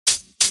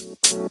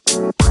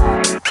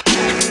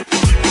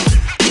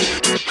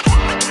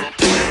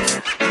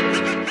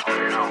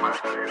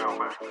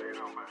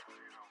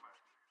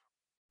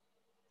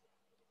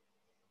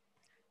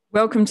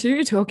Welcome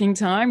to Talking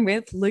Time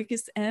with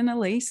Lucas and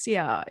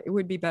Alicia. It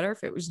would be better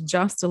if it was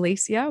just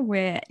Alicia.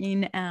 We're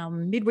in our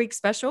midweek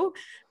special.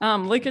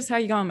 Lucas, how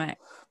you going, mate?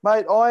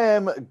 Mate, I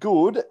am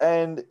good.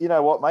 And you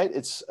know what, mate?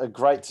 It's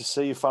great to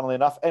see you, funnily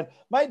enough. And,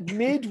 mate,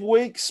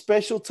 midweek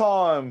special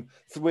time.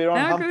 We're on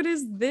How good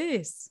is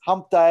this?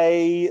 Hump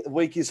Day. The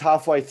week is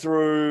halfway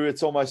through.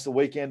 It's almost the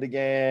weekend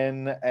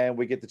again. And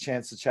we get the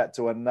chance to chat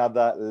to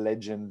another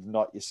legend,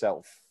 not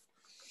yourself.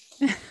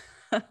 What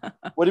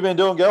have you been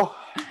doing, girl?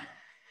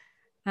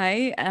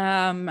 Hey,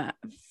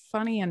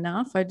 funny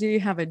enough, I do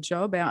have a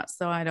job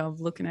outside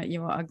of looking at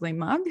your ugly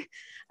mug.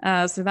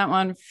 So that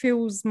one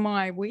fills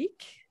my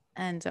week.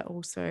 And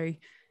also,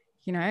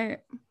 you know,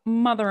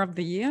 Mother of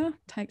the Year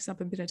takes up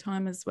a bit of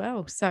time as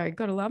well. So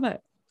got to love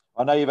it.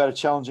 I know you've had a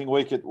challenging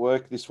week at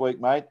work this week,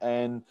 mate.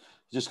 And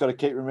you just got to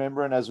keep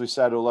remembering, as we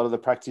say to a lot of the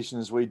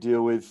practitioners we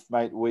deal with,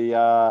 mate, we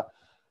are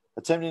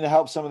attempting to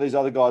help some of these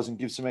other guys and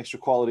give some extra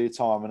quality of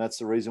time. And that's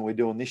the reason we're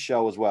doing this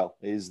show as well,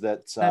 is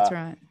that that's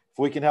right. If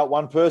we can help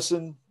one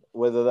person,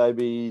 whether they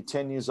be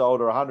 10 years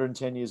old or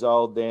 110 years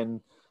old,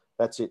 then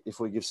that's it. If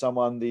we give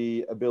someone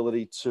the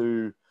ability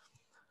to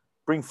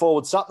bring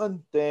forward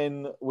something,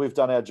 then we've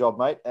done our job,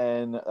 mate.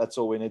 And that's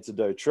all we need to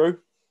do. True?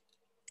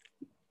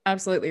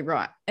 Absolutely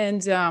right.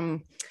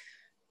 And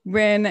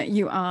when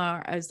you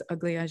are as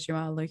ugly as you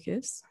are,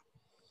 Lucas,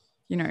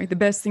 you know, the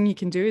best thing you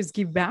can do is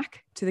give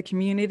back to the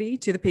community,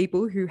 to the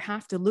people who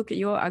have to look at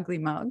your ugly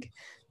mug.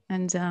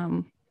 And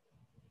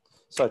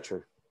so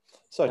true.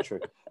 So true.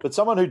 But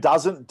someone who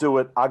doesn't do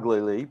it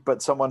uglily,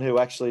 but someone who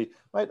actually,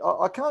 mate,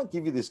 I can't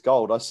give you this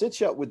gold. I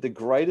set you up with the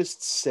greatest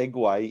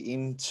segue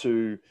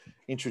into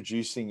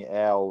introducing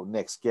our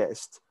next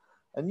guest,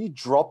 and you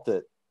dropped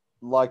it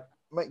like,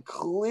 mate,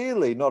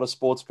 clearly not a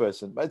sports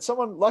person. Mate,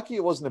 someone lucky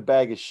it wasn't a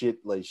bag of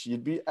shit, Leash.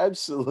 You'd be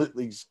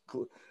absolutely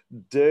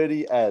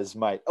dirty as,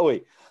 mate. Oh,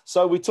 wait.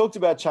 So we talked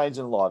about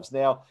changing lives.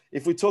 Now,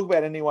 if we talk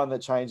about anyone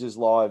that changes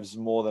lives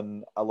more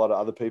than a lot of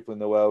other people in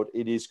the world,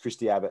 it is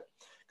Christy Abbott.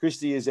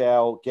 Christy is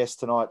our guest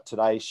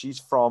today. She's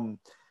from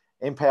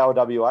Empower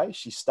WA.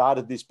 She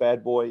started this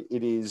bad boy.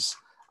 It is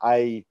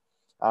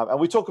and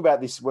we talk about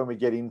this when we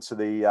get into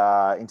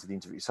the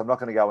interview. So I'm not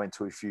going to go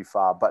into it too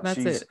far, but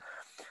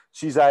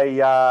she's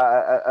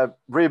a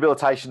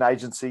rehabilitation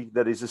agency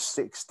that is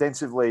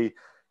extensively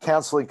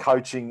counselling,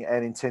 coaching,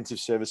 and intensive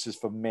services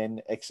for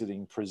men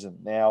exiting prison.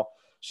 Now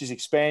she's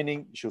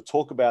expanding. She'll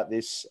talk about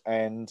this.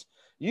 And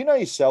you know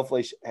yourself,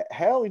 Leash,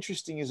 how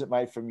interesting is it,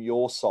 mate, from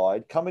your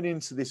side, coming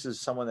into this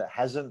as someone that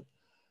hasn't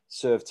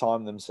served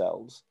time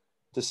themselves,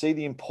 to see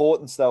the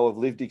importance, though, of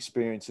lived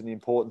experience and the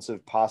importance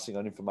of passing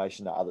on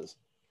information to others?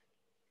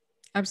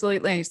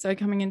 Absolutely. So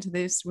coming into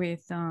this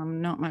with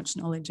not much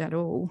knowledge at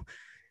all,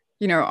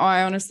 you know,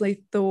 I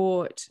honestly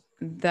thought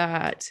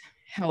that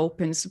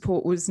help and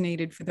support was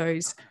needed for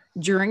those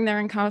during their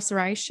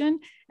incarceration,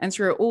 and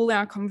through all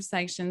our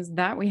conversations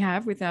that we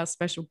have with our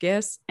special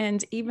guests,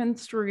 and even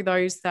through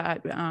those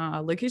that,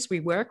 Lucas, we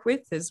work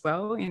with as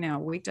well in our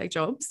weekday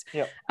jobs.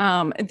 Yep.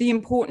 The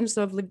importance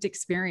of lived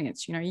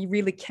experience. You know, you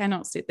really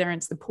cannot sit there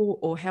and support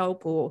or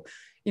help or,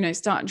 you know,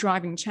 start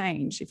driving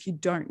change if you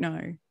don't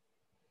know,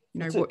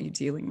 what you're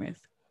dealing with.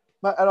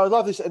 And I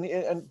love this. And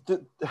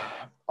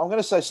I'm going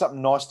to say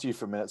something nice to you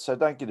for a minute, so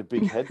don't get a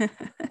big head.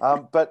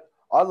 But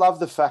I love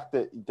the fact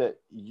that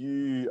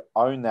you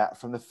own that.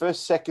 From the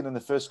first second in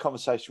the first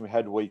conversation we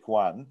had week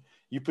one,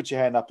 you put your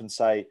hand up and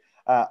say,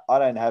 I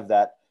don't have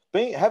that.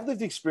 Have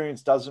lived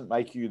experience doesn't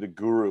make you the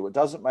guru. It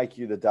doesn't make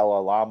you the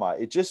Dalai Lama.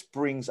 It just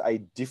brings a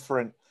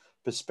different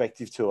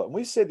perspective to it. And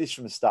we've said this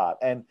from the start.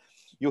 And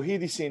you'll hear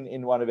this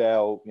in one of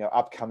our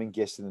upcoming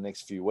guests in the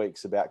next few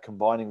weeks about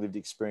combining lived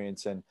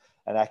experience and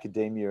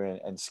academia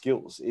and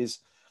skills. Is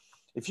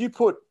if you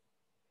put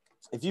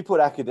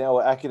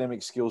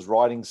academic skills,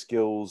 writing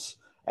skills,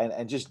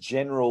 and just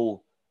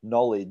general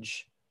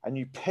knowledge, and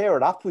you pair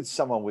it up with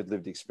someone with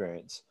lived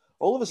experience,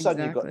 all of a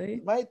sudden You've got,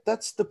 mate,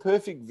 that's the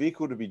perfect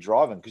vehicle to be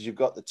driving, because you've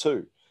got the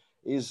two.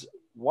 Is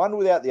one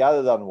without the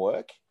other doesn't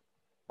work.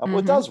 Well,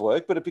 it does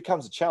work, but it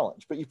becomes a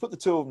challenge. But you put the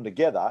two of them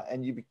together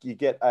and you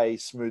get a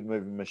smooth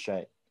moving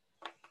machine.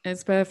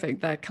 It's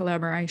perfect, that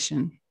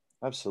collaboration.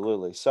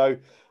 Absolutely. So,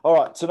 all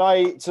right,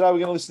 today we're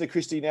going to listen to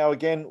Christy. Now,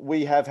 again,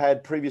 we have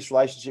had previous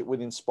relationship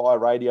with Inspire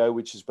Radio,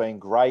 which has been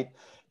great.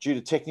 Due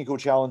to technical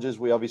challenges,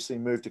 we obviously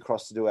moved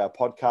across to do our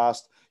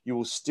podcast. You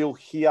will still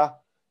hear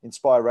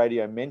Inspire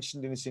Radio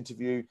mentioned in this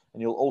interview,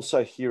 and you'll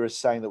also hear us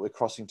saying that we're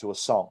crossing to a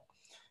song.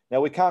 Now,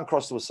 we can't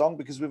cross to a song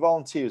because we're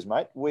volunteers,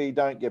 mate. We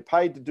don't get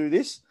paid to do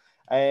this,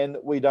 and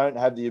we don't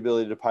have the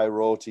ability to pay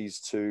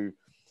royalties to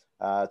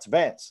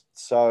bands.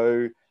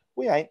 So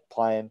we ain't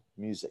playing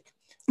music.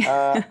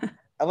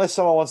 Unless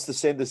someone wants to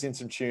send us in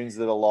some tunes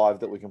that are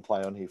live that we can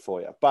play on here for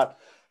you. But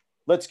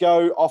let's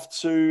go off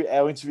to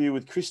our interview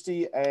with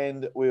Christy,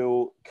 and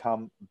we'll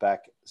come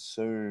back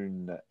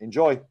soon.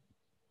 Enjoy.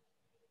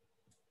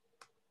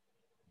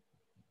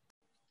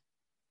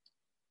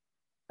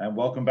 And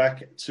welcome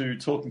back to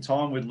Talking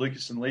Time with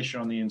Lucas and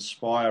Leisha on the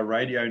Inspire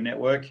Radio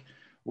Network.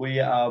 We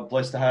are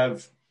blessed to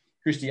have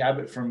Christy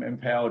Abbott from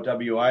Empower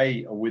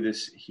WA with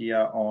us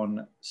here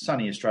on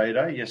Sunny Australia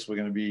Day. Yes,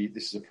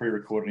 this is a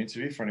pre-recorded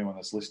interview for anyone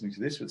that's listening to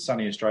this, but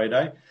Sunny Australia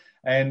Day.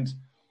 And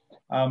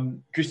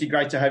Christy,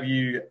 great to have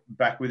you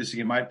back with us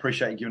again, mate.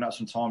 Appreciate you giving up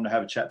some time to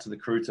have a chat to the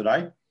crew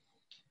today.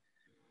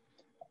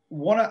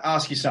 Want to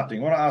ask you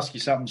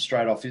something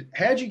straight off.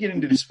 How did you get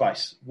into this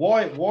space?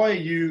 Why are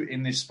you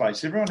in this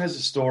space? Everyone has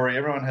a story.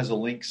 Everyone has a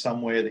link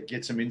somewhere that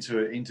gets them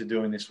into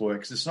doing this work.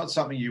 Because it's not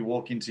something you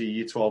walk into your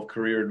Year 12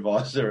 career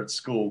advisor at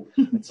school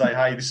and say,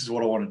 hey, this is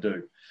what I want to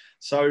do.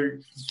 So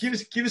give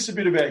us a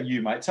bit about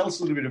you, mate. Tell us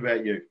a little bit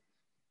about you.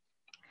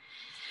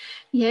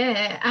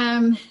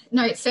 Yeah.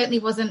 No, it certainly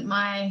wasn't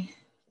my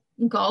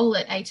goal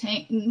at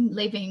 18,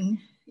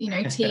 leaving,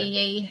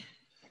 TEE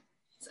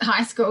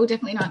high school,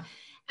 definitely not.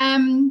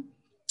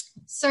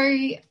 So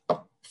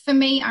for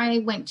me, I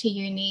went to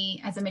uni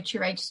as a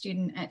mature age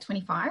student at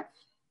 25.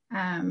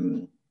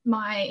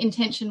 My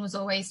intention was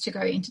always to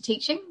go into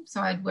teaching. So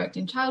I'd worked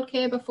in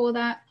childcare before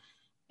that,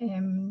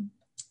 in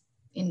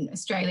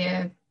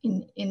Australia,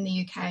 in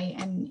the UK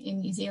and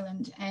in New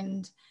Zealand.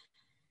 And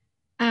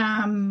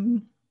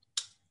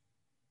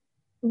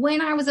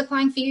when I was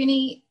applying for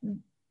uni,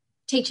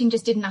 teaching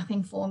just did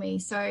nothing for me.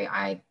 So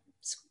I,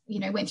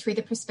 went through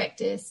the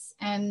prospectus,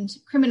 and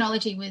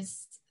criminology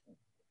was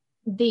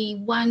the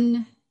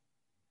one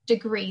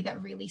degree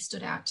that really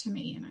stood out to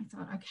me. And I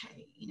thought,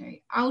 okay,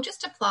 I'll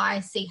just apply,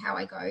 see how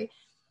I go.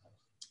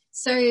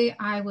 So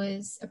I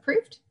was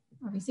approved.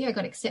 Obviously, I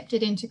got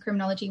accepted into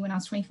criminology when I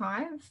was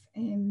 25.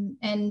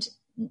 And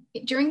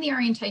during the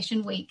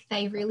orientation week,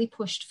 they really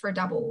pushed for a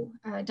double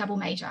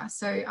major.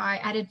 So I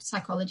added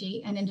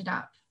psychology and ended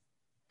up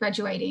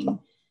graduating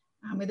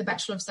with a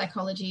Bachelor of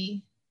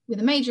Psychology with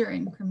a major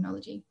in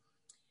criminology.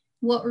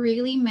 What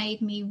really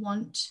made me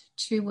want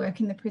to work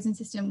in the prison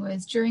system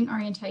was during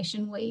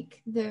orientation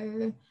week,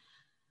 there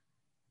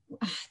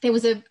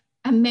was a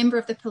member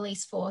of the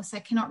police force. I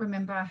cannot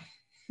remember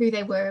who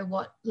they were,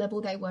 what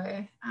level they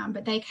were,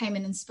 but they came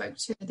in and spoke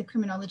to the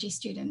criminology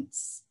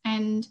students,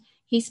 and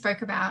he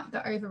spoke about the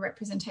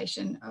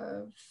overrepresentation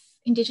of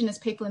Indigenous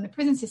people in the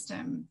prison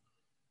system.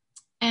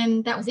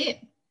 And that was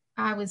it.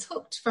 I was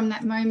hooked from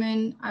that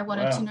moment. I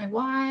wanted to know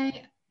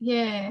why.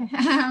 Yeah.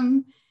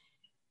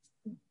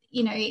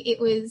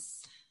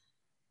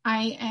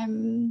 I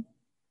am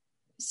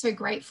so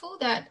grateful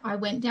that I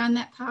went down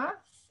that path,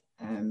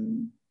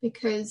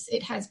 because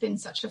it has been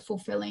such a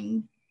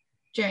fulfilling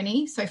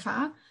journey so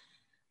far.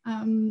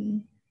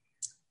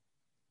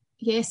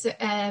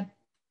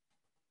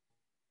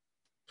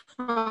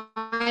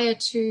 Prior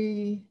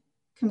to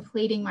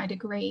completing my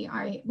degree,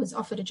 I was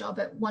offered a job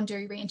at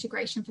Wandoo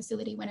Reintegration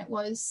Facility when it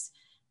was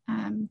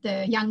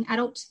the young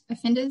adult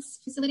offenders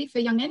facility for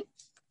young men.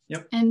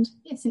 Yep. And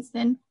since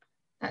then,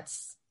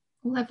 that's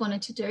all I've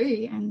wanted to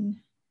do.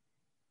 And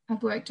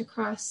I've worked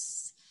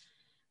across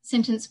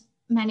sentence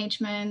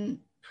management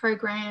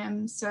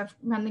programs. So I've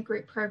run the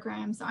group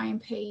programs, the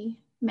IMP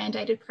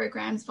mandated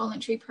programs,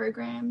 voluntary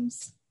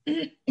programs,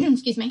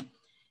 excuse me,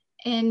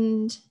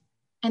 and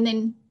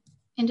then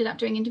ended up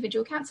doing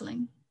individual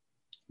counselling.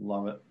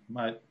 Love it,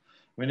 mate.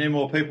 We need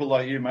more people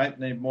like you, mate.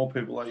 Need more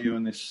people like you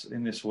in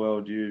this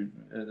world.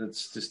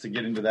 It's just to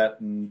get into that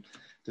and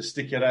to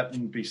stick at it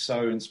and be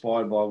so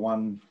inspired by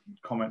one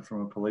comment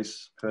from a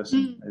police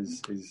person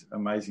is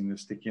amazing to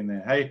stick in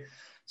there. Hey,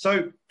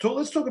 so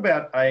let's talk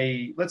about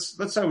let's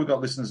say we've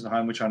got listeners at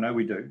home, which I know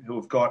we do, who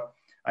have got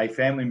a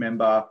family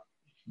member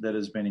that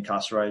has been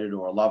incarcerated,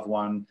 or a loved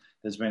one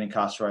that's been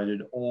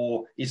incarcerated,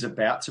 or is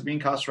about to be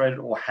incarcerated,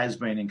 or has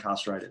been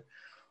incarcerated.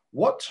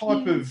 What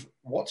type of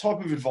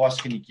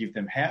advice can you give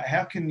them?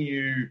 How can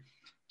you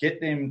get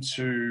them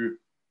to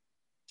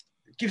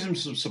give them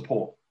some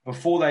support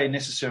before they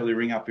necessarily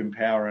ring up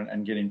Empower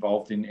and get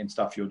involved in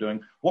stuff you're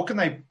doing? What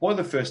are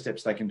the first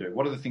steps they can do?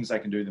 What are the things they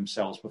can do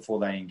themselves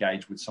before they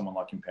engage with someone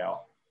like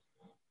Empower?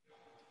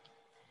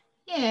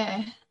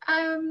 Yeah,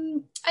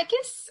 I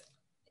guess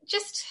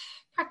just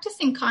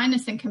practicing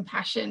kindness and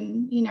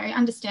compassion,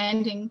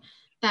 understanding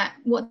that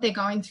what they're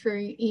going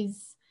through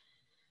is,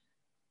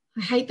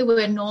 I hate the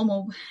word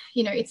normal,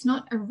 it's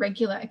not a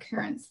regular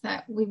occurrence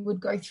that we would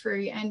go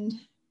through, and,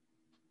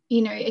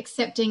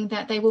 accepting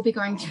that they will be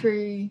going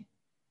through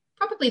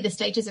probably the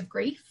stages of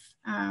grief.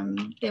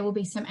 There will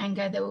be some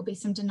anger, there will be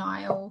some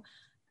denial.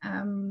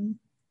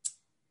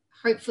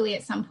 Hopefully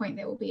at some point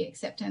there will be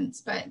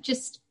acceptance, but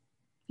just,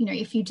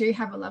 if you do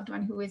have a loved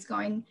one who is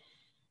going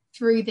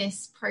through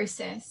this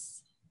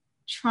process,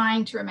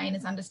 trying to remain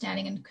as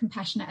understanding and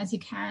compassionate as you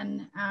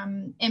can.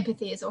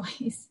 Empathy is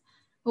always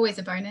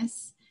a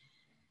bonus.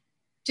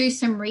 Do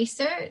some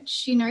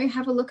research,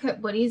 have a look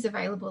at what is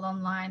available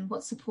online,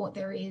 what support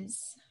there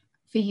is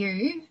for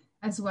you,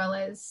 as well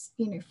as,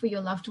 for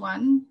your loved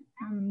one.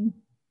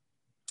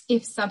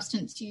 If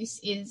substance use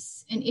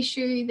is an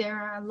issue,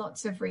 there are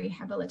lots of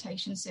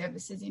rehabilitation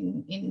services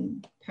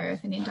in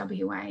Perth and in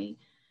WA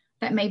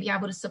that may be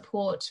able to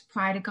support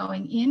prior to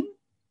going in.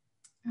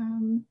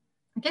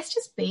 I guess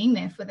just being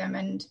there for them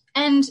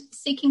and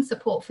seeking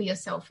support for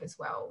yourself as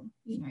well,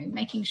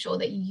 making sure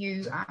that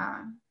you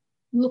are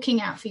looking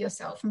out for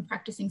yourself and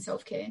practicing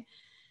self-care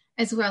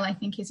as well, I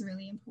think is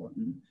really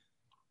important.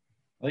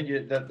 I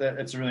think that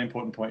it's a really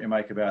important point you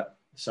make about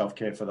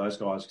self-care for those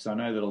guys, because I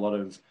know that a lot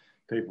of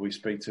people we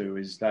speak to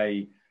is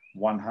they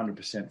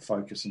 100%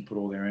 focus and put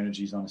all their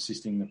energies on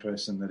assisting the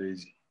person that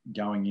is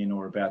going in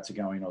or about to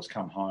go in or has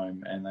come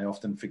home, and they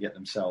often forget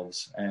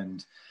themselves.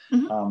 And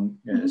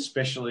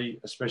especially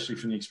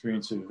from the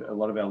experience of a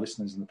lot of our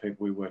listeners and the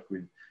people we work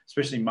with,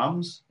 especially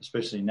mums,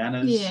 especially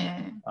nanas,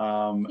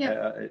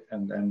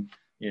 and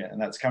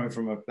that's coming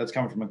from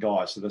a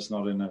guy, so that's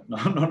not in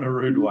a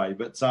rude way.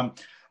 But all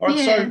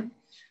right,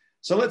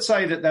 so let's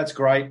say that's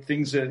great.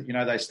 Things are,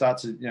 they start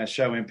to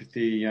show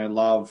empathy,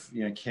 love,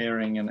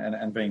 caring,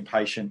 and being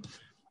patient.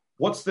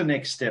 What's the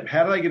next step?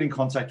 How do they get in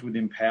contact with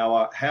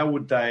Empower? How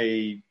would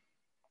they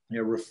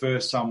refer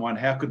someone?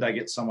 How could they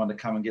get someone to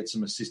come and get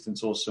some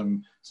assistance or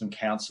some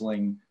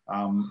counselling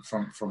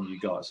from you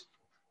guys?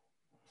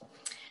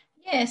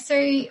 Yeah,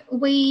 so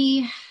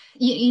we,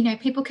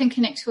 people can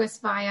connect to us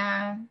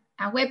via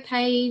our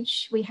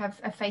webpage. We have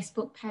a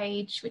Facebook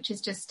page, which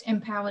is just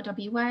Empower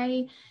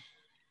WA.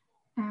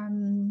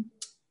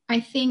 I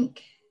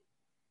think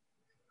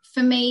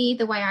for me,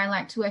 the way I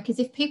like to work is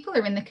if people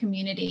are in the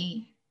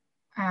community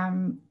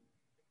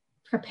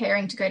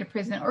preparing to go to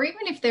prison, or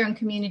even if they're in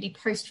community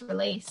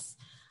post-release,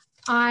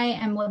 I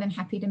am more than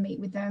happy to meet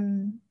with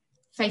them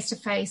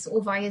face-to-face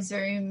or via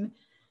Zoom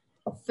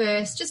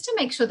first, just to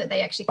make sure that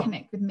they actually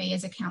connect with me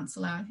as a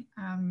counsellor,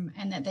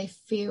 and that they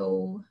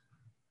feel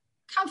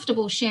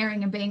comfortable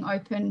sharing and being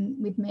open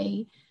with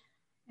me.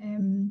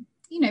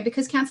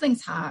 Because counselling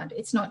is hard.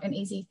 It's not an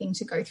easy thing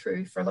to go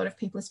through for a lot of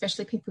people,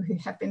 especially people who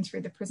have been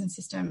through the prison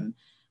system.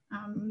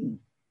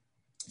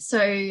 So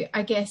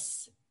I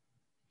guess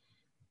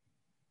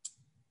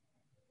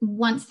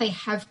once they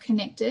have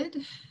connected,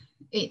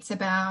 it's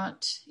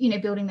about,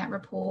 building that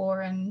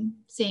rapport and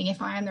seeing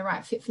if I am the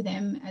right fit for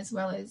them, as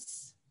well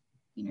as,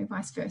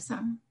 vice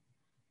versa.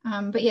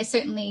 But yeah,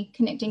 certainly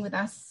connecting with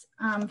us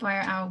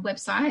via our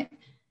website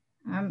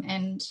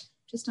and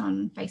just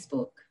on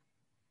Facebook.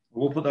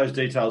 We'll put those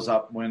details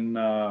up when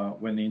the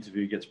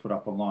interview gets put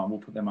up online. We'll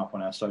put them up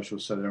on our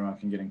socials so that everyone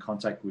can get in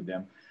contact with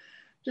them.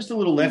 Just a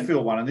little left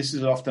field one, and this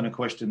is often a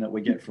question that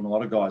we get from a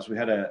lot of guys. We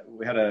had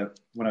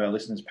one of our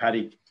listeners,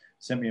 Paddy,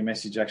 sent me a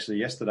message actually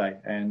yesterday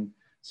and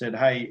said,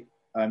 "Hey,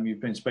 you've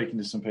been speaking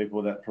to some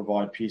people that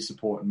provide peer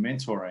support and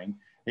mentoring.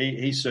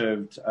 He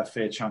served a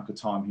fair chunk of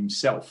time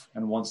himself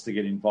and wants to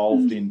get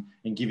involved in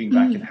giving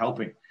back and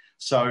helping.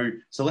 So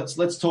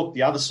let's talk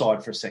the other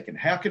side for a second.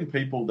 How can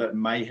people that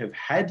may have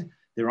had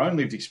their own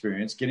lived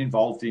experience get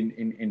involved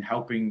in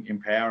helping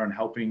empower and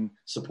helping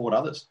support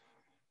others?"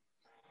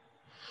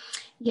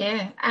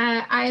 Yeah,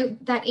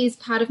 that is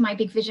part of my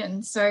big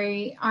vision. So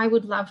I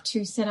would love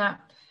to set up,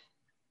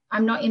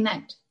 I'm not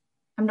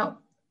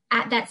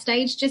at that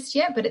stage just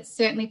yet, but it's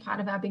certainly part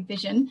of our big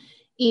vision,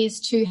 is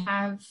to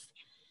have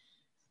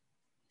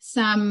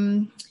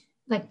some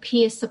like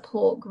peer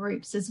support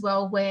groups as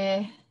well,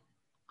 where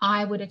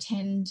I would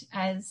attend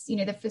as, the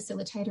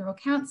facilitator or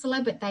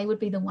counsellor, but they would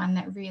be the one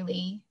that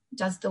really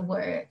does the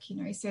work,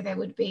 so there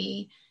would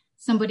be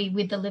somebody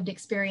with the lived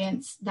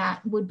experience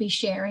that would be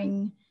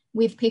sharing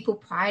with people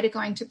prior to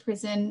going to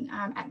prison,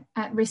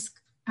 at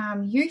risk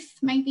youth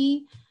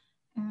maybe,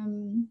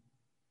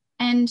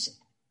 and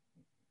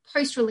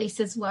post-release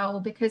as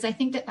well, because I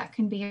think that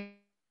can be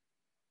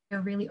a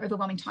really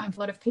overwhelming time for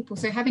a lot of people.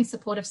 So having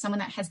support of someone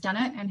that has done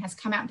it and has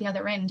come out the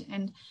other end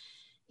and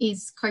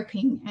is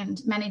coping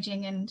and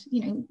managing and,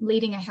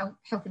 leading a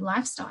healthy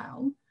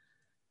lifestyle,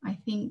 I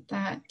think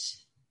that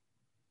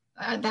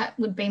that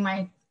would be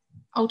my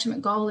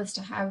ultimate goal, is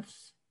to have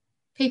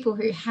people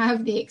who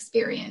have the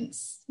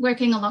experience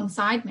working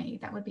alongside me.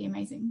 That would be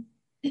amazing.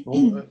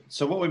 Well,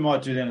 so what we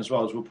might do then as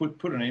well is we'll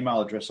put an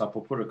email address up,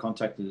 or put a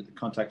contact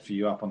for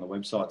you up on the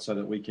website, so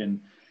that we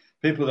can,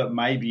 people that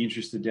may be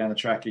interested down the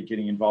track at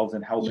getting involved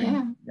and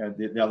helping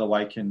the other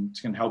way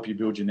can help you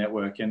build your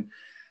network. And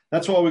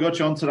that's why we got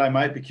you on today,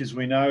 mate, because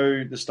we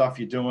know the stuff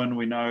you're doing.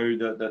 We know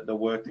that the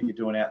work that you're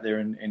doing out there,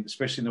 and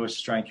especially in the West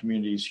Australian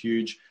community, is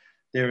huge.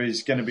 There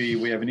is going to be,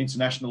 we have an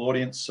international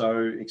audience, so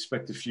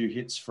expect a few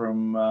hits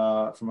from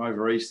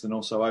over east and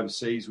also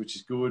overseas, which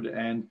is good.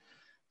 And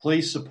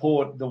please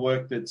support the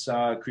work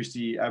that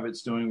Christy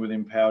Abbott's doing with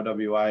Empower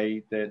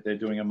WA. They're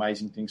doing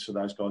amazing things for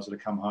those guys that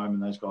have come home,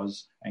 and those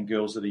guys and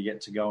girls that are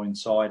yet to go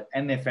inside,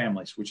 and their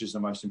families, which is the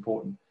most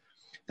important.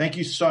 Thank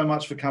you so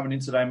much for coming in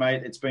today,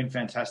 mate. It's been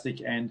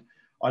fantastic, and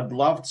I'd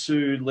love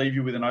to leave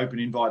you with an open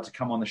invite to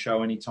come on the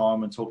show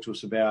anytime and talk to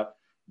us about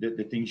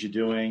the things you're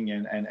doing,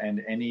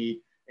 and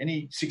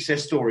any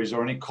success stories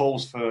or any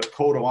calls for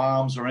call to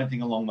arms or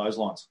anything along those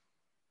lines.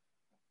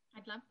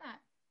 I'd love that.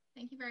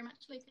 Thank you very much,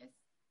 Lucas.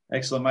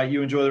 Excellent, mate.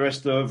 You enjoy the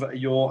rest of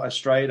your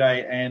Australia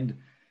Day. And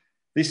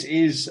this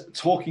is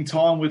Talking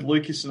Time with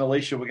Lucas and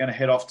Alicia. We're going to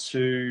head off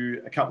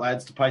to a couple of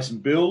ads to pay some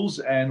bills,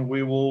 and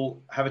we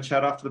will have a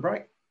chat after the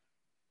break.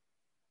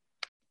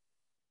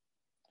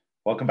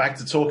 Welcome back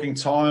to Talking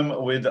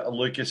Time with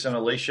Lucas and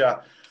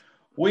Alicia.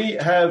 We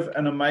have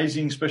an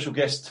amazing special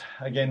guest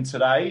again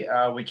today.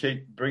 We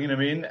keep bringing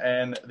them in,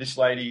 and this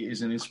lady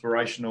is an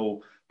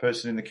inspirational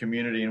person in the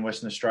community in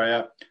Western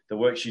Australia. The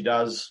work she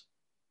does,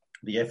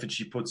 the effort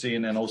she puts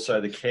in, and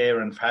also the care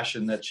and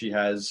passion that she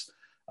has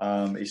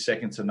is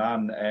second to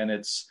none. And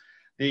it's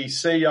the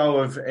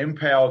CEO of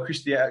Empower,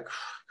 Christy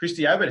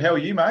Abbott. How are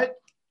you, mate?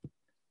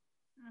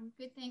 I'm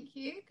good, thank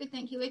you. Good,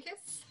 thank you,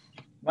 Lucas.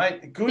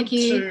 Mate,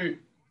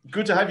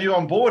 good to have you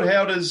on board.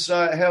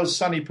 How's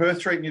sunny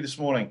Perth treating you this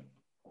morning?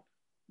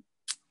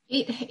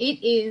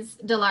 It is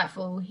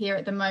delightful here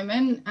at the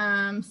moment.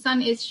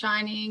 Sun is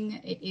shining.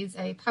 It is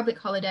a public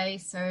holiday,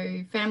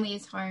 so family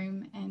is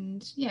home,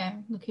 and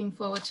looking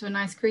forward to a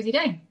nice cruisy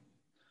day.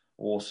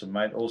 Awesome,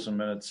 mate.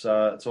 Awesome, and it's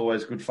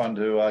always good fun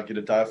to get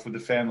a day off with the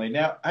family.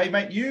 Now, hey,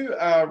 mate, you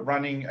are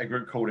running a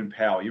group called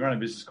Empower. You run a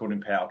business called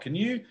Empower. Can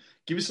you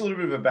give us a little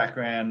bit of a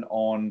background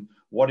on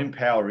what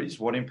Empower is,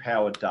 what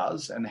Empower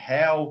does, and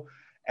how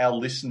our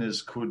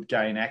listeners could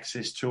gain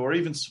access to or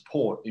even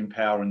support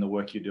Empower in the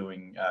work you're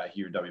doing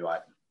here at WA?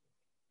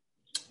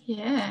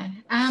 Yeah.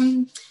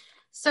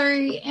 So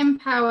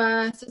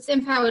it's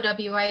Empower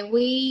WA.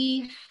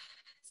 We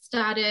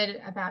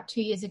started about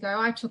 2 years ago.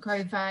 I took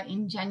over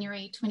in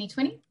January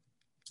 2020.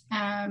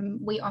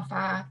 We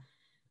offer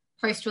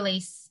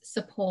post-release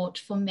support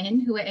for men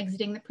who are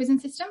exiting the prison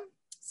system.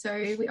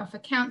 So we offer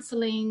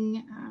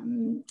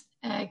counselling,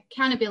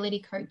 accountability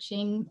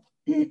coaching,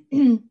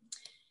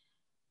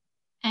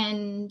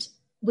 and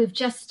we've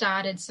just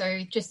started,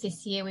 so just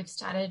this year we've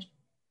started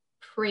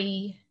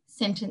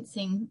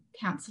pre-sentencing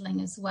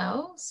counselling as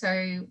well.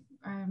 So,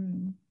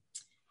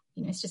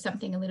 it's just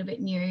something a little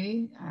bit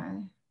new,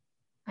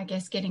 I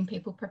guess, getting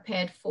people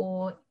prepared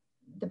for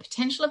the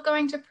potential of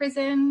going to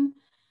prison.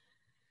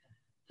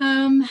 So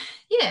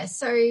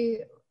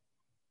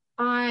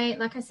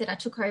like I said, I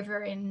took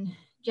over in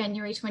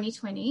January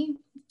 2020.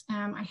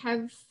 I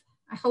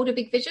hold a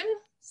big vision.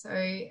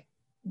 So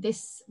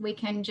this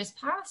weekend just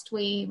passed,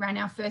 we ran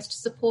our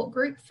first support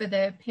group for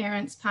the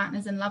parents,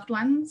 partners and loved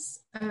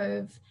ones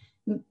of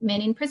men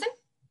in prison.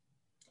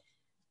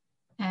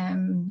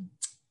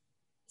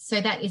 So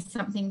that is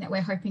something that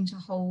we're hoping to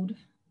hold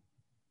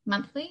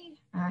monthly.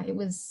 It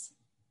was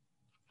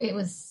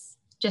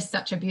just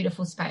such a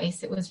beautiful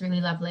space. It was really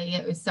lovely.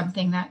 It was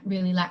something that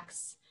really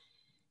lacks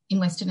in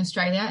Western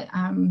Australia.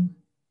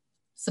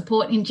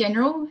 Support in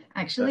general,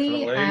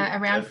 actually,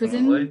 around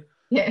prison.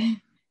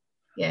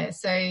 Yeah.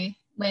 So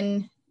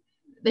when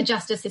the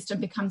justice system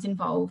becomes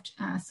involved,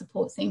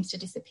 support seems to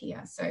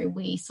disappear. So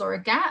we saw a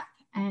gap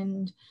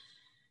and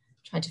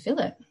tried to fill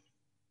it.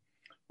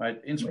 Right,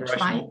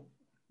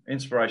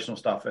 inspirational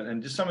stuff.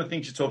 And just some of the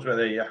things you talked about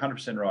there, you're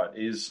 100% right,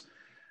 is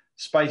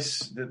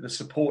space, the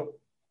support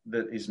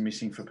that is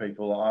missing for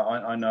people.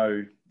 I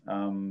know,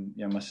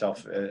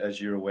 myself,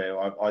 as you're aware,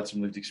 I had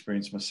some lived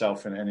experience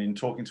myself, and in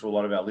talking to a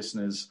lot of our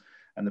listeners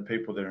and the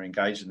people that are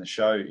engaged in the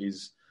show,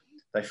 is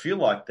they feel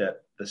like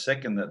that the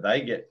second that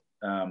they get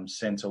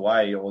sent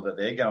away, or that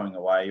they're going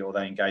away, or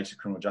they engage the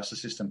criminal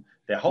justice system,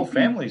 their whole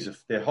family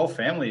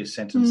is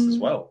sentenced as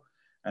well,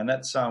 and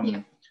that's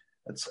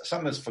it's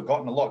something that's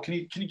forgotten a lot. Can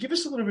you give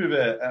us a little bit of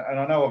and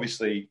I know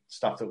obviously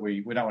stuff that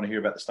we don't want to hear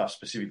about the stuff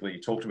specifically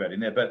you talked about in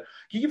there, but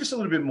can you give us a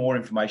little bit more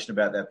information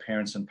about that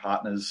parents and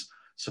partners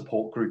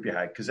support group you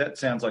had? Because that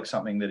sounds like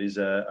something that is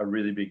a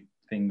really big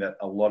thing that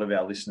a lot of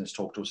our listeners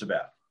talk to us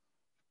about.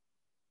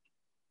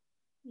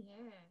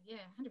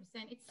 Yeah,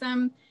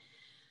 100%.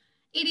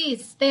 It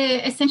is.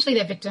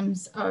 They're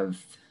victims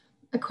of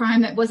a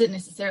crime that wasn't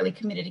necessarily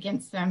committed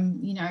against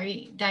them.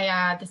 They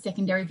are the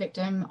secondary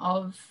victim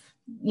of,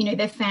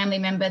 their family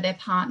member, their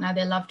partner,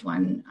 their loved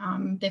one,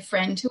 their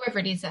friend, whoever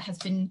it is that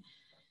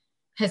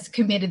has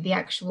committed the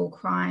actual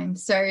crime.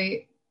 So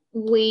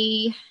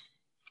we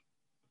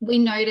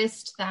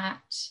noticed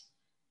that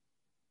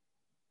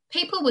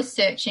people were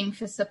searching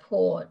for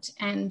support,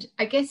 and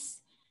I guess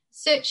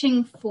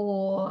searching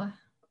for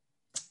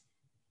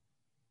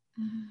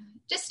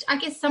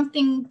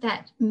something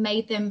that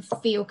made them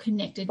feel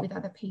connected with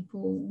other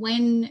people.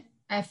 When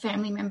a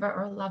family member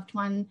or a loved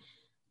one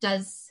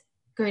does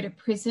go to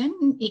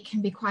prison, it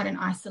can be quite an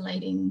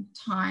isolating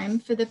time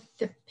for the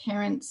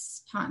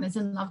parents, partners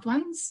and loved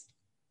ones.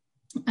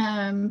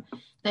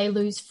 They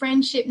lose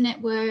friendship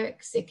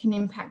networks. It can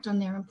impact on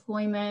their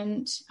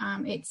employment.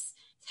 It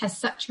has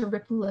such a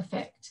ripple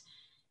effect.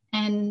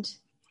 And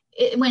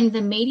when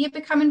the media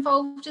become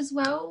involved as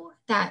well,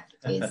 that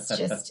is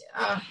just...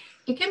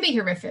 it can be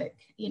horrific,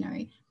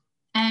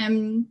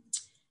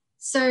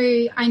 So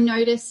I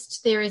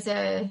noticed there is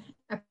a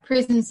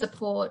prison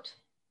support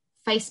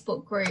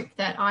Facebook group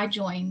that I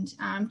joined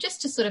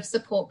just to sort of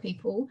support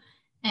people,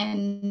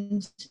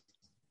 and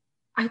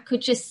I could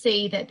just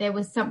see that there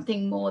was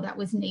something more that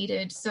was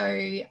needed. So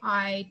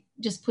I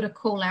just put a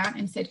call out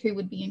and said who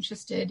would be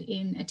interested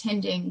in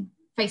attending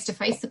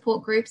face-to-face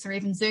support groups or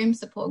even Zoom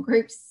support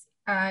groups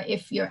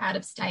if you're out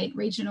of state,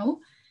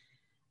 regional.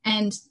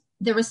 And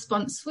the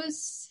response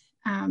was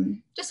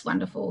just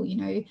wonderful.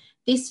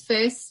 This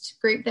first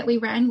group that we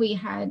ran, we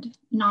had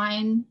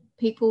 9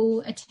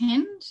 people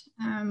attend.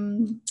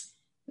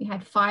 We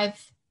had five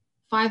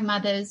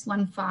mothers,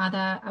 1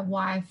 father, a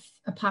wife,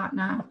 a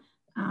partner,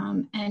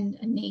 and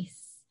a niece.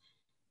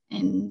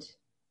 And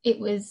it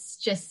was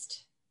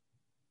just,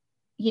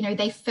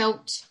 they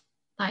felt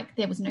like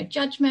there was no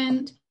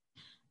judgment.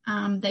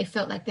 They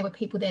felt like there were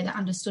people there that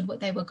understood what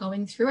they were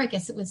going through. I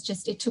guess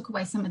it took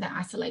away some of that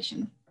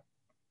isolation.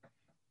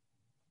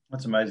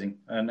 That's amazing.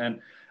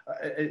 And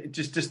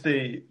just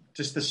the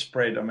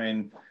spread. I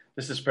mean,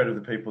 just the spread of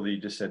the people that you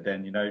just said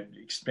then,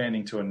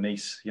 expanding to a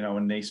niece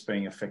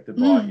being affected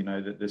by,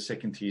 the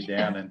second tier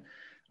down. And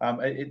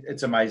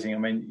it's amazing. I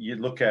mean, you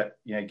look at,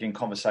 again,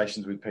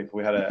 conversations with people.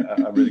 We had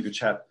a really good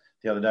chat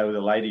the other day with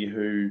a lady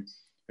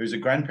who's a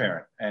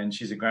grandparent, and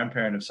she's a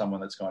grandparent of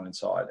someone that's gone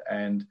inside.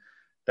 And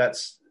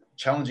that's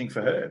challenging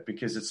for her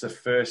because it's the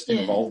first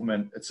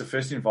involvement. It's the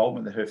first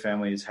involvement that her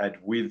family has had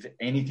with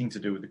anything to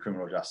do with the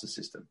criminal justice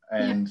system.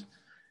 And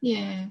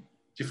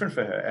different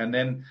for her. And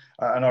then,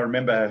 and I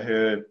remember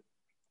her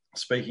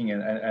speaking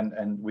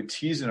and with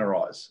tears in her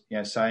eyes,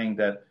 saying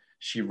that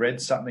she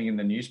read something in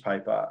the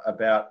newspaper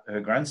about her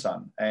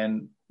grandson,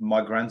 and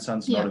my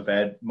grandson's not a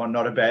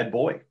bad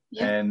boy.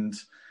 Yeah. And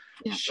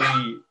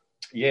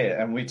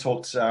and we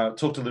talked a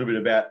little bit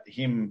about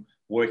him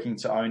working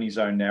to own his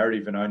own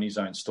narrative and own his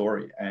own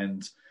story.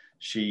 And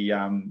she,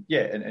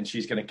 and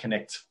she's going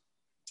to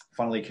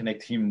finally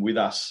connect him with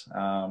us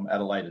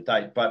at a later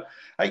date. But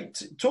hey,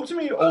 talk to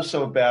me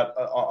also about,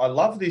 I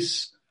love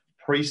this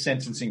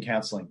pre-sentencing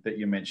counselling that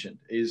you mentioned.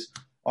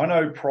 I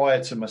know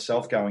prior to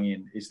myself going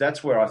in,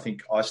 that's where I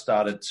think I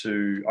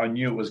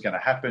knew it was going to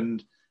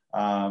happen,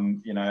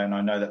 and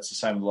I know that's the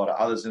same with a lot of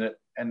others in it.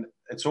 And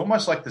it's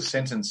almost like the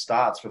sentence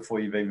starts before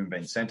you've even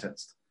been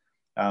sentenced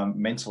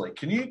mentally.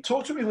 Can you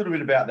talk to me a little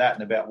bit about that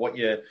and about what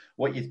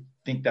you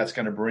think that's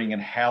going to bring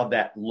and how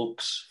that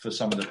looks for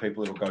some of the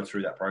people that will go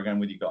through that program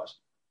with you guys?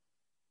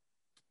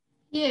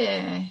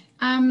 Yeah.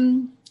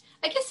 I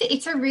guess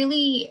it's a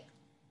really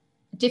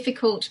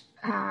difficult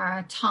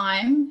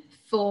time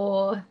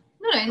for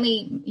not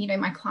only,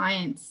 my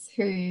clients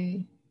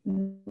who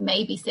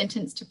may be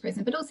sentenced to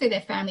prison, but also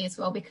their family as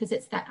well, because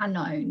it's that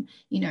unknown.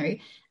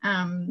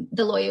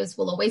 The lawyers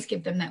will always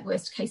give them that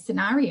worst case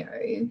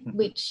scenario,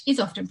 which is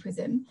often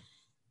prison.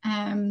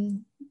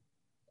 And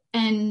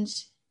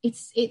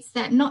it's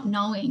that not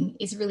knowing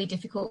is really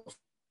difficult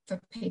for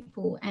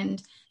people,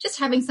 and just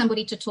having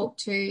somebody to talk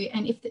to.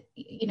 And if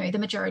the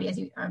majority, as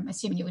I'm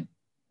assuming you would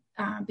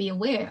be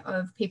aware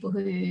of, people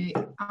who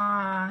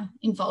are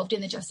involved in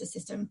the justice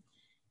system,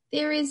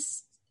 there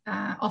is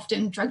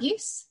often drug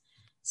use.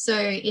 So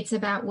it's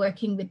about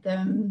working with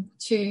them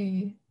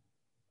to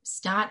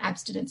start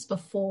abstinence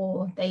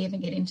before they even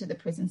get into the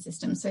prison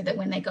system, so that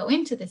when they go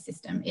into the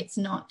system, it's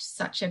not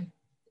such a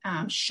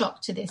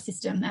shock to their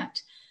system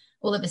that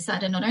all of a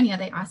sudden not only are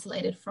they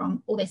isolated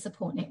from all their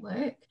support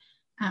network,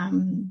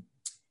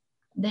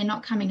 they're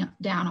not coming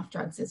down off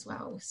drugs as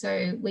well.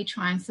 So we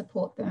try and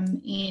support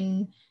them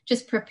in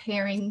just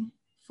preparing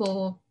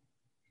for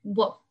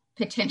what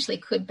potentially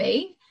could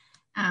be,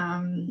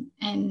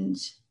 and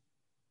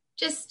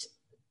just,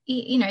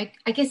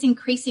 I guess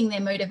increasing their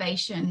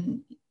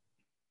motivation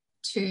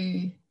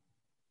to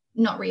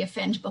not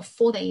reoffend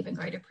before they even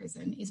go to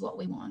prison is what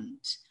we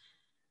want.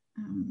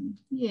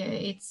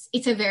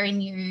 It's a very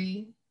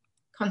new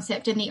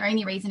concept, and the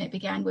only reason it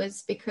began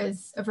was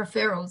because of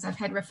referrals. I've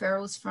had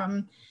referrals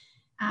from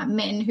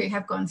men who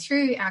have gone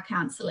through our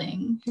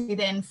counselling, who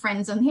then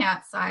friends on the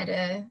outside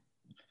are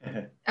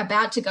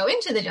about to go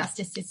into the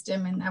justice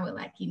system, and they were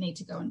like, you need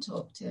to go and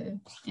talk to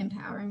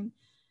Empower.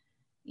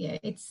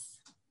 It's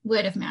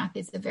word of mouth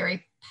is a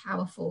very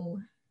powerful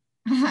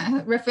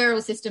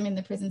referral system in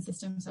the prison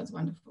system, so it's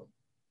wonderful.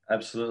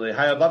 Absolutely.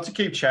 Hey, I'd love to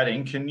keep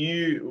chatting.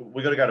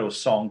 We've got to go to a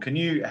song. Can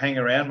you hang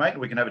around, mate?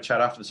 We can have a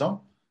chat after the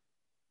song.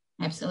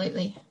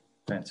 Absolutely.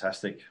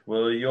 Fantastic.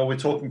 Well, we're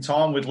talking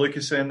time with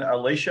Lucas and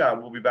Alicia.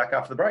 We'll be back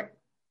after the break.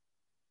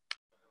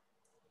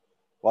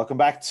 Welcome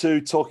back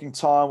to Talking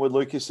Time with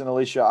Lucas and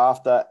Alicia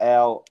after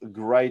our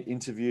great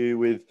interview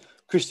with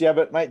Christy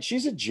Abbott. Mate,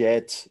 she's a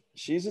jet.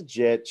 She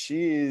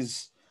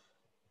is,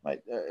 mate.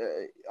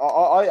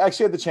 I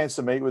actually had the chance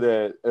to meet with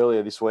her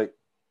earlier this week,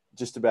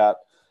 just about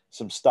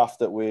some stuff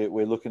that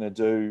we're looking to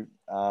do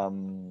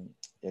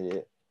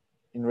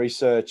in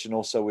research, and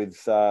also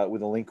with a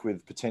link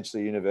with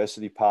potentially a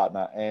university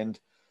partner. And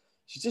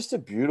she's just a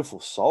beautiful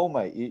soul,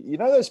 mate. You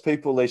know those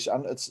people,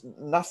 Alicia, it's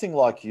nothing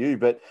like you,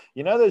 but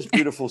you know those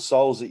beautiful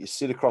souls that you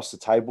sit across the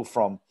table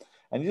from,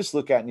 and you just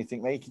look at and you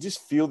think, man, you can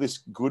just feel this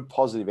good,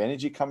 positive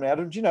energy coming out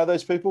of them. Do you know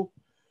those people?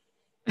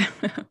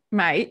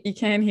 Mate, you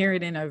can hear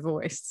it in her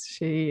voice.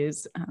 She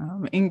is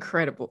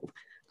incredible.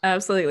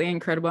 Absolutely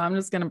incredible. I'm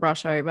just going to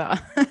brush over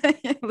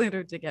a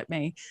little to get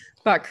me.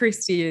 But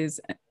Christy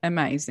is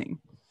amazing.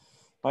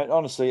 Mate,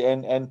 honestly,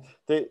 and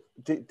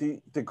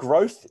the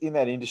growth in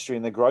that industry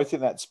and the growth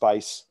in that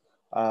space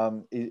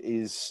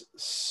is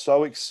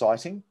so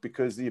exciting,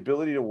 because the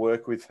ability to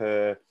work with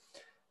her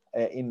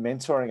in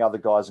mentoring other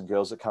guys and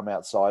girls that come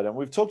outside. And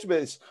we've talked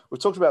about this,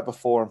 we've talked about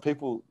before, and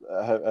people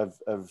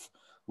have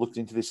looked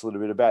into this a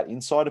little bit about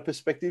insider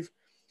perspective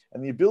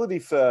and the ability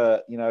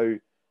for, you know,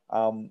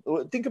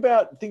 think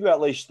about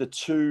Leash, the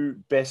two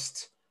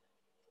best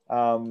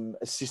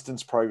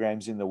assistance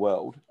programs in the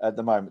world at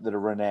the moment that are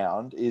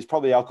renowned is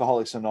probably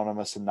Alcoholics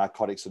Anonymous and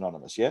Narcotics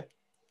Anonymous. Yeah.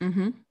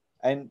 Mm-hmm.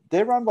 And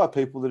they're run by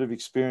people that have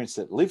experienced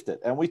it, lived it.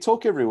 And we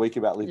talk every week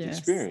about lived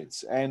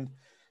experience. And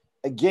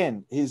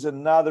again, here's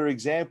another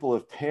example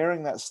of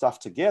pairing that stuff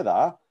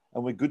together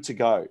and we're good to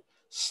go.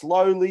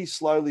 Slowly,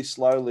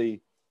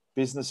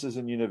 businesses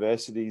and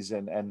universities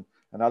and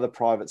other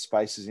private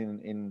spaces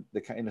in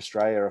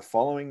Australia are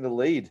following the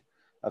lead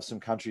of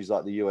some countries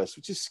like the US,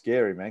 which is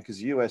scary, man, because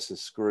the US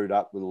is screwed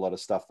up with a lot of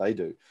stuff they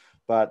do.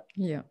 But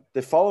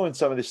they're following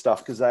some of this stuff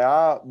because they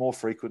are more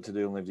frequent to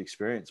do in lived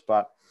experience.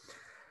 But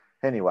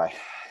anyway,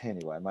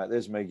 mate,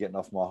 there's me getting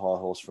off my high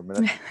horse for a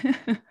minute.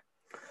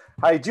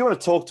 Hey, do you want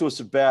to talk to us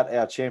about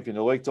our champion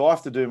of the week? Do I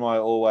have to do my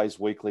always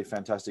weekly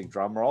fantastic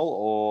drum roll,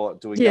 or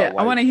do we go away?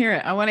 I want to hear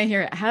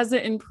it. Has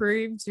it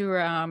improved, or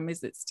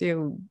is it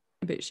still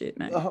a bit shit,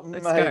 mate?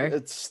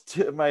 Let's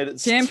go.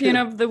 It's champion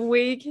of the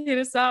week. Hit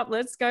us up.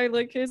 Let's go,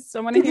 Lucas.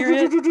 I want to hear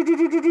it.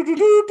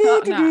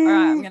 Oh, no, all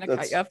right. I'm going to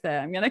cut you off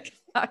there. I'm going to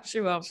cut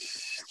you off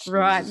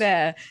right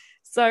there.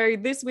 So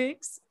this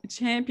week's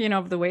champion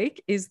of the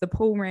week is the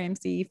Paul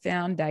Ramsay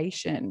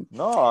Foundation.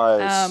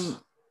 Nice.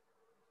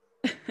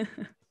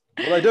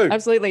 What do they do?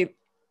 Absolutely.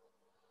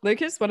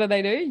 Lucas, what do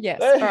they do?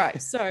 Yes. All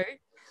right. So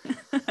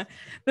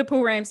the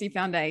Paul Ramsay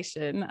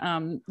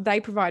Foundation, they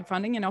provide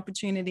funding and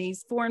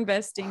opportunities for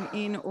investing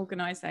in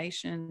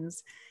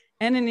organizations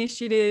and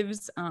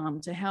initiatives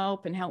to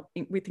help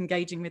with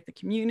engaging with the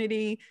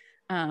community,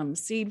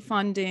 seed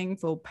funding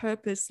for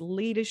purpose,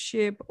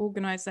 leadership,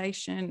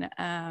 organizational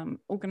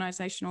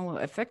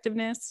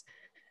effectiveness,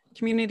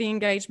 community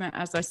engagement,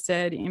 as I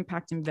said,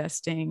 impact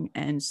investing,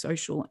 and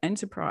social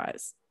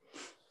enterprise.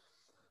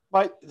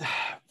 Mate,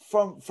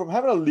 from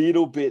having a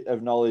little bit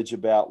of knowledge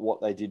about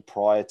what they did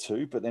prior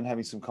to, but then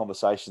having some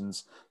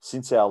conversations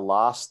since our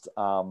last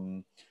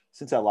person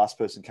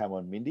came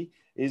on, Mindy,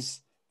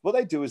 is what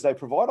they do is they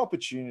provide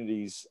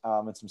opportunities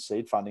and some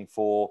seed funding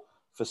for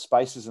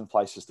spaces and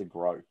places to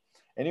grow.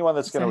 Anyone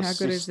that's going to assist.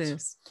 How good is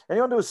this?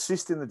 Anyone to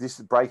assist in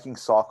the breaking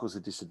cycles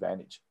of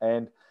disadvantage.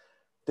 And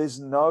there's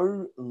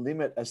no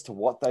limit as to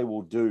what they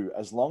will do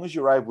as long as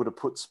you're able to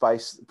put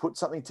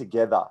something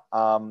together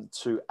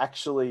to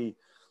actually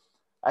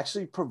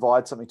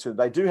provide something to them.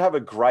 They do have a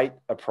great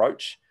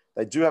approach.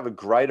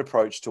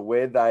 To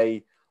where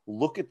they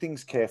look at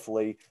things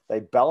carefully. They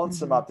balance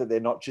them up, that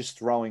they're not just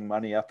throwing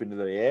money up into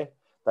the air.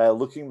 They are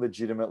looking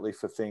legitimately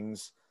for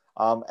things.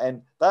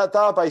 And they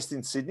are based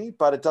in Sydney,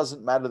 but it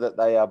doesn't matter that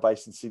they are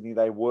based in Sydney.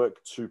 They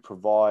work to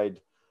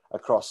provide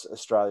across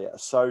Australia.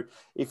 So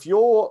if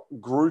your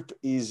group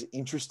is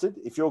interested,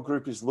 if your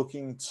group is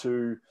looking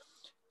to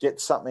get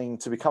something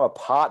to become a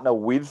partner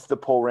with the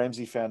Paul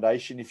Ramsay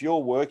Foundation, if you're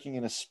working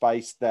in a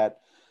space that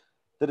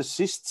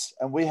assists,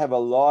 and we have a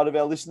lot of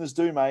our listeners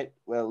do, mate,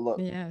 well,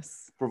 look,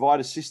 provide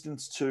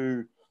assistance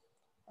to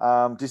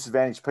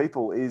disadvantaged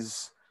people,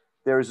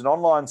 there is an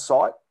online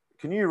site.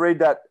 Can you read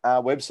that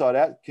website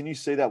out? Can you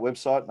see that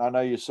website? I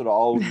know you're sort of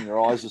old and your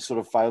eyes are sort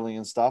of failing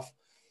and stuff.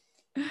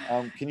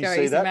 Can you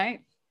see that? Mate.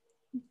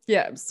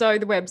 Yeah, so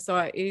the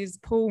website is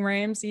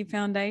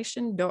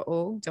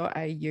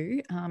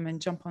paulramsayfoundation.org.au and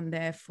jump on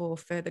there for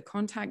further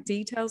contact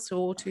details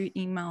or to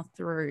email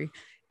through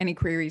any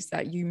queries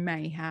that you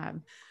may have.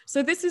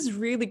 So this is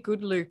really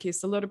good,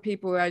 Lucas. A lot of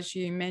people, as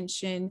you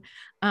mentioned,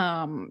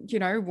 want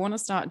to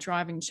start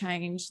driving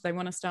change. They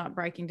want to start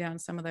breaking down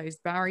some of those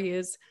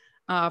barriers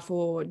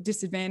for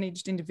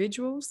disadvantaged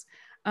individuals.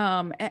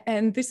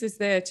 And this is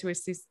there to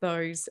assist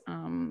those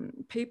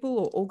people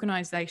or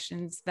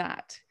organizations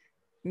that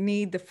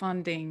need the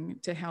funding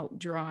to help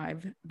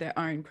drive their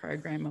own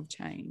program of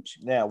change.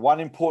 Now, one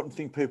important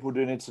thing people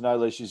do need to know,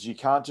 Leash, is you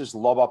can't just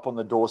lob up on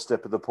the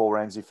doorstep of the Paul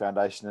Ramsay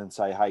Foundation and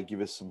say, hey,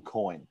 give us some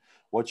coin.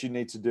 What you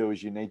need to do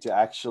is you need to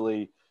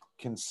actually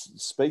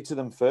speak to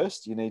them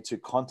first. You need to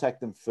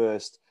contact them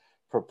first,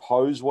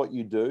 propose what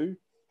you do,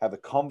 have a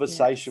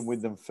conversation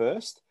with them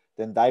first,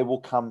 then they will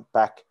come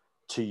back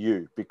to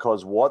you,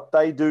 because what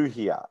they do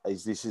here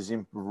is, this is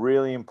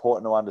really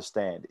important to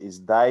understand,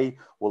 is they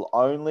will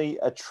only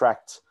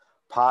attract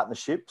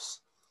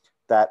partnerships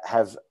that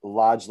have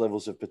large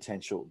levels of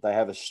potential. They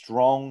have a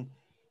strong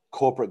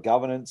corporate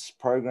governance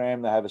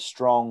program. They have a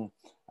strong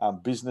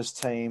business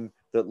team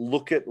that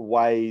look at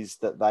ways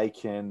that they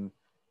can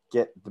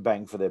get the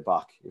bang for their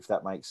buck, if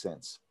that makes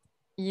sense.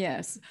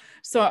 Yes.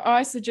 So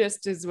I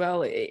suggest as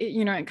well,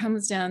 it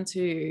comes down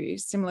to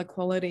similar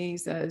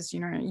qualities as,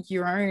 your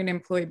own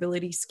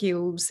employability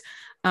skills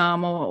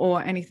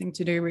or anything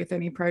to do with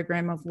any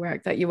program of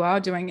work that you are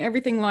doing.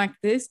 Everything like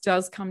this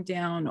does come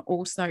down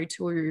also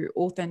to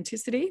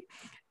authenticity,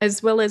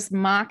 as well as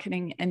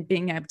marketing and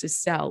being able to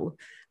sell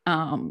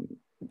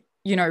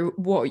you know,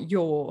 what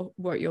you're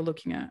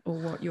looking at or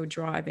what you're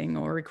driving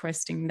or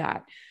requesting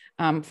that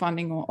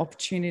funding or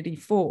opportunity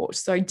for.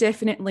 So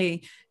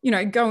definitely, you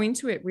know, go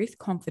into it with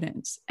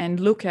confidence and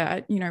look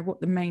at, you know, what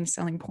the main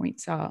selling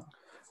points are.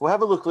 Well,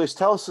 have a look, Liz.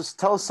 Tell us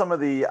some of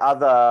the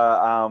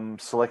other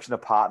selection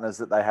of partners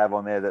that they have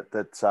on there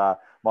that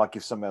might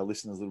give some of our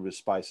listeners a little bit of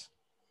space.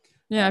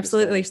 Yeah,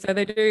 absolutely. So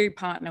they do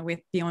partner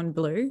with Beyond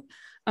Blue,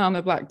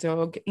 the Black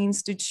Dog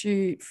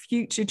Institute,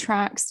 Future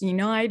Tracks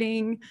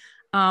Uniting,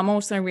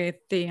 also with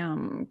the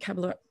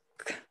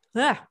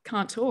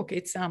can't talk.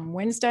 It's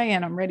Wednesday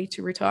and I'm ready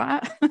to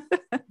retire.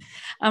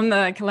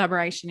 The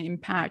Collaboration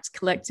Impact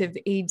Collective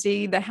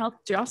ED, the Health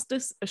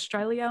Justice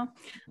Australia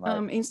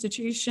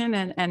Institution,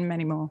 and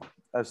many more.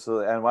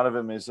 Absolutely. And one of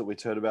them is that we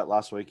heard about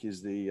last week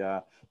is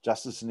the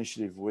Justice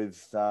Initiative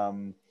with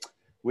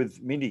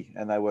Mindy,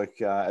 and they work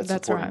at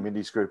supporting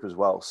Mindy's group as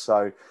well.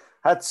 So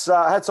hats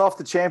off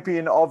the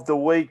champion of the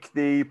week,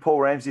 the Paul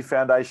Ramsey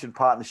Foundation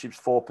Partnerships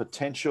for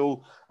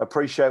Potential.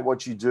 Appreciate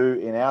what you do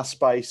in our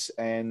space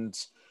and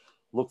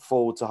look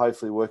forward to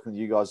hopefully working with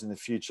you guys in the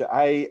future.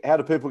 Hey, how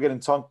do people get in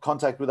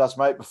contact with us,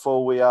 mate,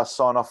 before we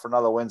sign off for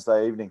another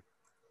Wednesday evening?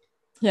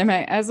 Yeah,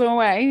 mate, as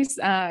always,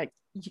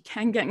 you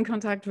can get in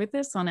contact with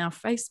us on our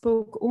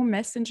Facebook or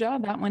Messenger.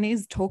 That one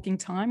is Talking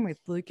Time with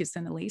Lucas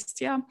and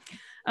Alicia.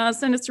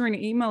 Send us through an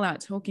email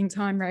at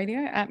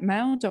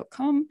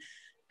talkingtimeradio@mail.com.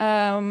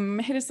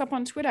 Hit us up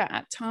on Twitter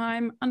at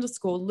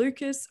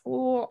time_Lucas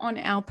or on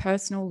our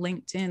personal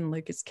LinkedIn,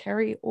 Lucas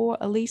Kerry or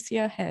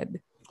Alicia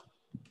Head.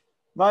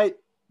 Mate,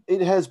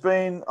 it has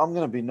been, I'm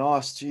going to be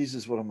nice.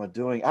 Jesus, what am I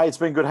doing? Hey, it's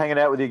been good hanging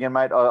out with you again,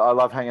 mate. I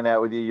love hanging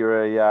out with you.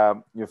 You're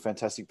a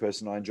fantastic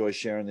person. I enjoy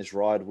sharing this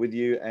ride with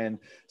you. And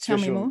tell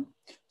me more.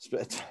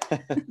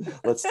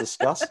 Let's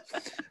discuss.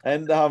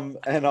 And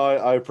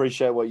I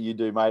appreciate what you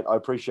do, mate. I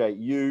appreciate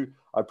you.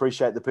 I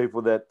appreciate the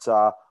people that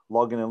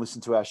log in and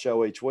listen to our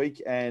show each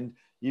week. And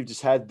you've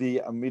just had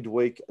the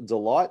midweek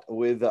delight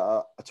with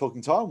a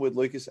Talking Time with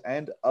Lucas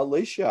and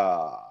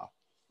Alicia.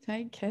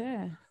 Take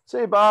care. See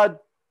you, bud.